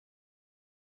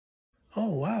Oh,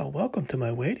 wow. Welcome to my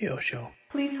radio show.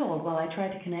 Please hold while I try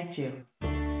to connect you.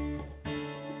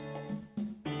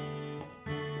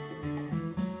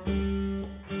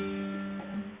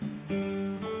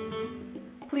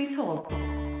 Please hold.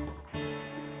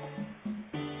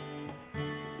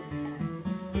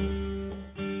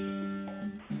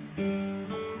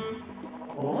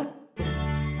 What?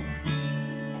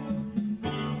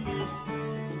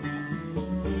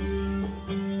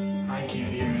 I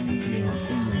can't hear anything.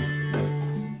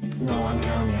 No, I'm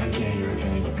telling you, I can't hear a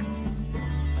thing.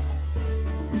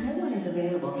 No one is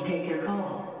available to take your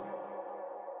call.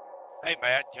 Hey,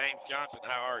 Matt, James Johnson,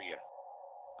 how are you?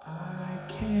 I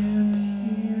can't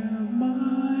hear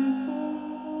my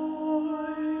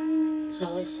voice.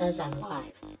 No, it says I'm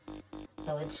live.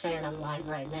 No, it's saying I'm live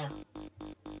right now.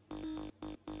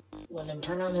 Well, then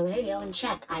turn on the radio and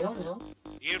check. I don't know.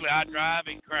 Usually I drive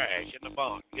and crash in the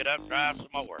bunk. Get up, drive some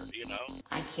more, you know?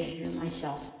 I can't hear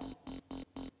myself.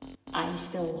 I'm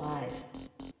still live.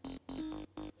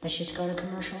 Let's just go to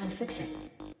commercial and fix it.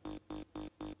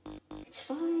 It's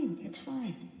fine. It's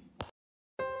fine.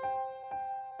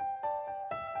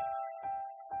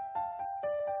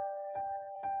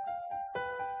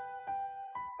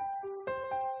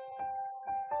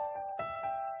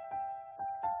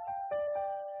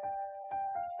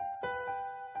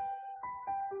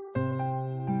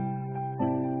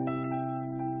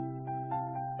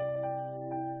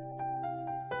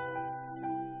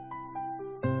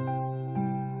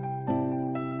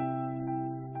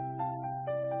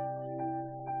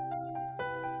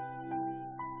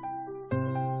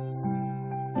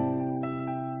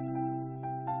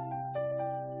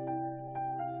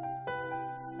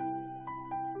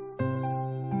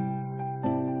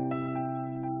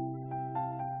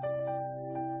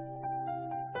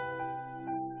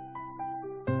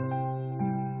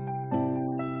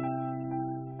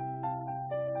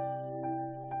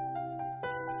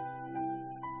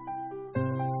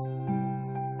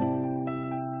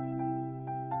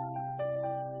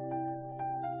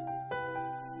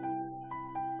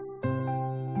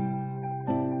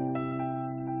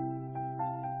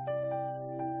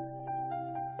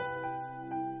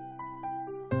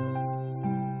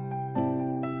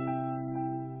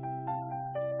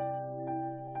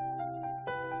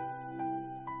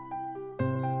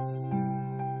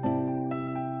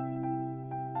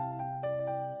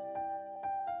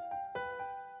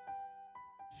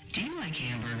 Do you like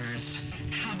hamburgers?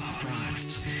 How about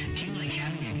brats? Do you like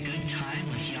having a good time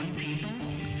with young people?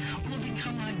 Well, then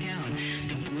come on down.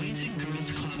 The Boys and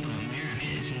Girls Club of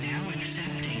America is now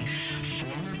accepting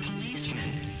former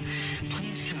policemen.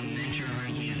 Please come mentor our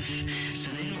youth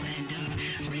so they don't end up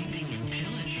raping and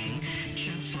pillaging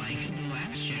just like the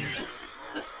last generation.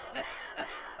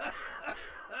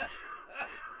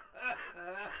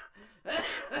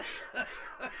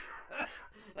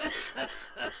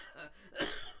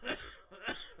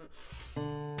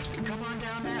 Come on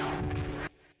down now.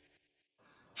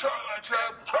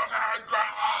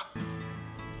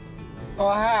 Oh,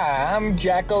 hi, I'm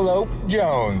Jackalope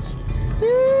Jones.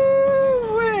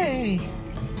 Ooh-wee.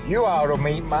 You ought to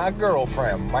meet my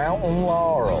girlfriend, Mountain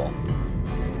Laurel.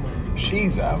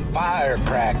 She's a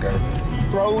firecracker.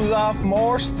 Throws off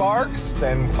more sparks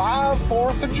than 5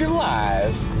 4th of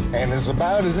Julys, and is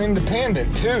about as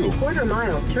independent, too. Quarter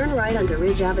mile, turn right onto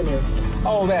Ridge Avenue.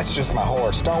 Oh, that's just my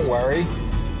horse, don't worry.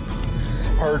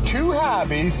 Her 2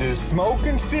 hobbies is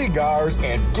smoking cigars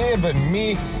and giving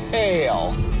me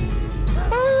hell.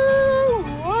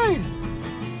 Ooh-wee.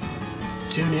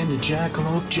 Tune in to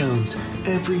Jackalope Jones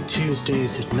every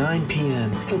Tuesdays at 9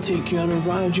 p.m. He'll take you on a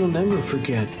ride you'll never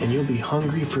forget, and you'll be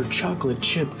hungry for chocolate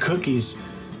chip cookies.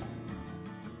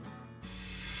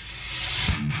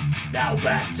 Now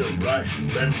back to Rush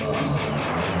Limbaugh.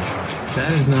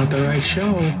 That is not the right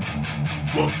show.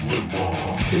 Rush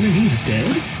Limbaugh. Isn't he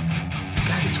dead?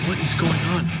 Guys, what is going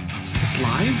on? Is this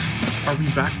live? Are we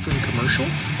back from commercial?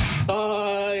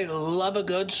 I love a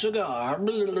good cigar.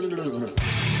 What?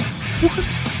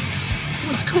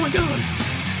 What's going on?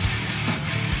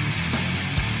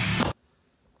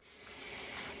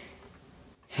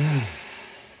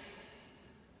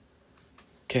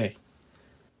 Okay.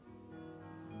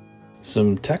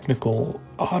 Some technical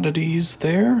oddities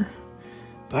there,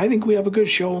 but I think we have a good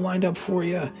show lined up for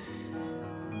you.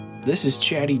 This is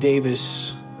Chatty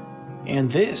Davis, and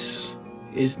this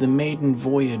is the maiden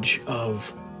voyage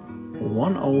of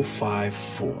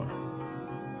 1054.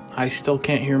 I still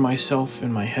can't hear myself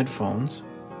in my headphones,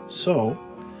 so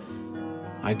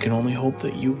I can only hope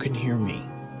that you can hear me.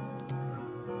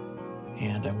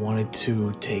 And I wanted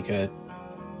to take a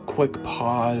quick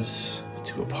pause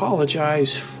to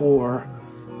apologize for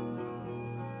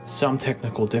some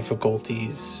technical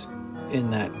difficulties in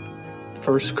that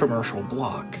first commercial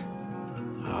block.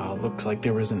 Looks like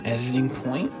there was an editing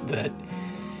point that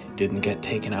didn't get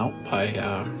taken out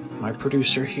by my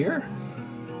producer here.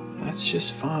 That's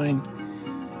just fine.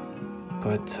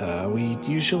 But we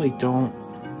usually don't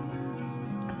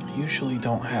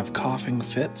have coughing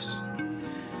fits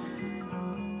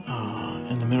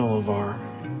in the middle of our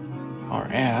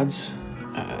ads,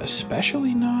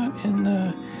 especially not in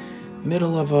the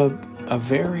middle of a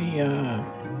very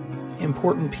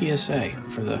important PSA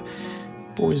for the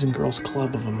Boys and Girls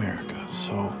Club of America.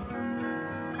 So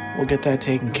we'll get that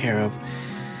taken care of.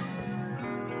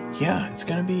 Yeah, it's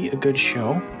gonna be a good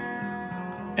show.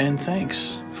 And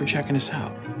thanks for checking us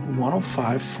out.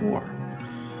 105.4.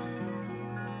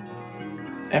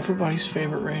 Everybody's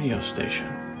favorite radio station.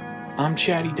 I'm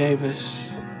Chatty Davis.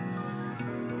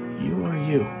 You are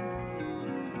you.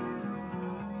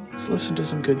 Let's listen to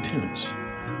some good tunes.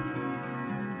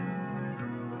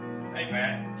 Hey,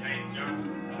 Pat. James Jones.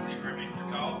 I see for me to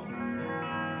call.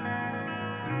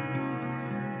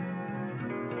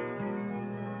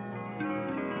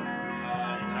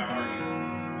 How are you?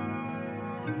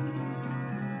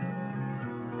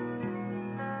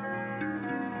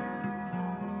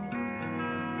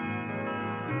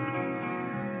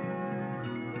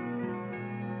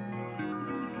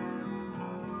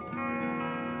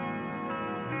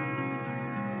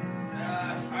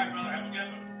 All right, brother. Have a good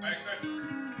one. Merry Christmas.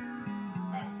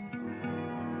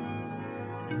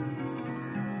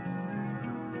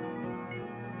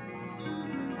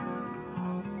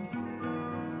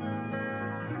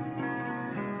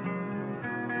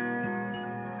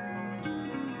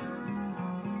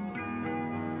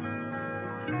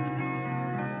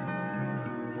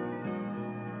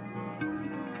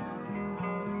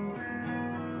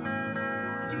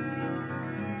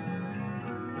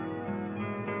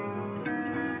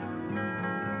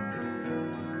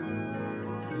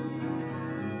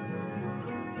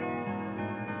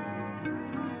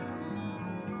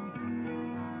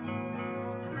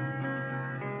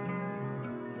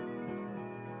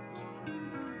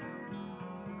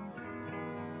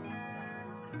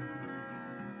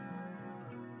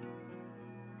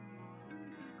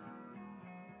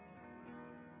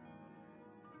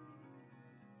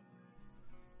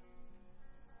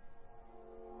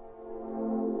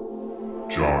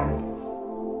 John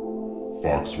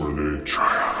Foxworthy.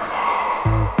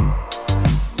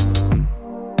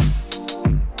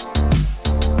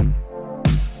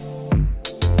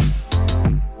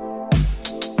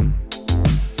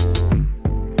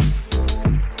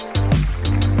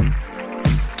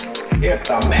 If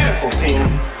the medical team.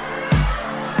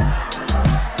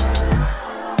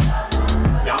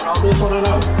 Y'all know this one, I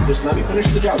know. Just let me finish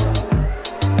the joke.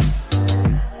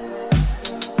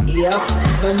 If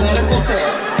the medical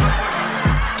team.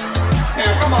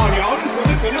 Yeah, come on, y'all. Just let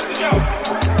me finish the joke.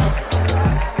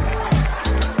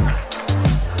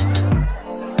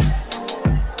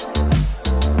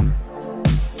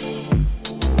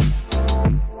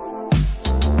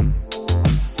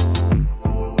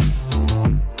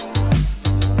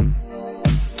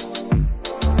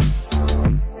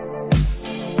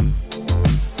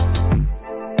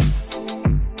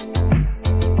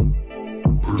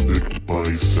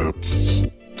 Biceps.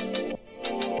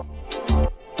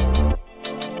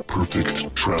 Perfect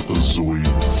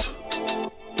trapezoids.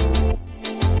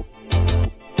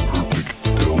 Perfect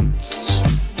delts.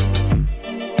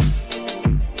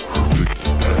 Perfect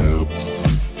abs.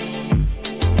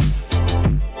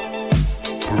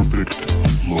 Perfect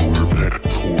lower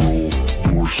pectoral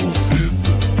dorsal fin.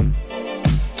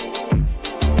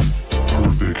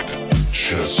 Perfect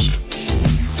chest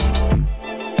heave.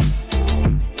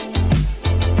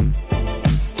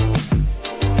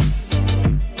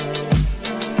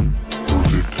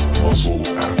 Muscle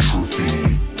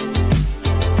atrophy.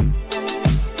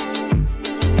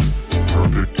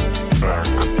 Perfect back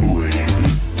blade.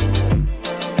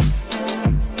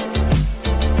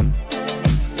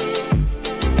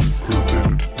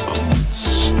 Perfect glutes.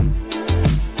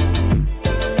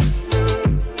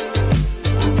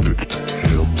 Perfect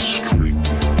hamstring.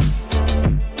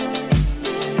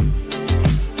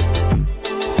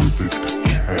 Perfect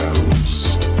calves.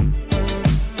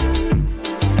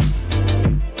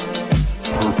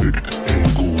 Perfect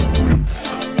ankle width.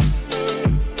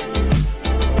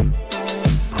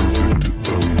 Perfect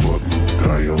belly button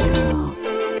diameter.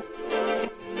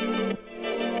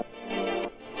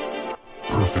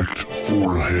 Perfect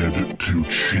forehead to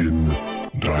chin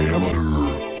diameter.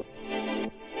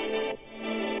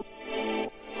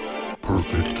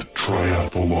 Perfect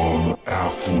triathlon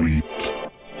athlete.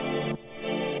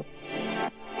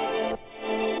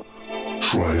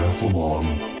 triathlon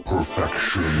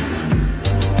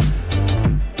perfection.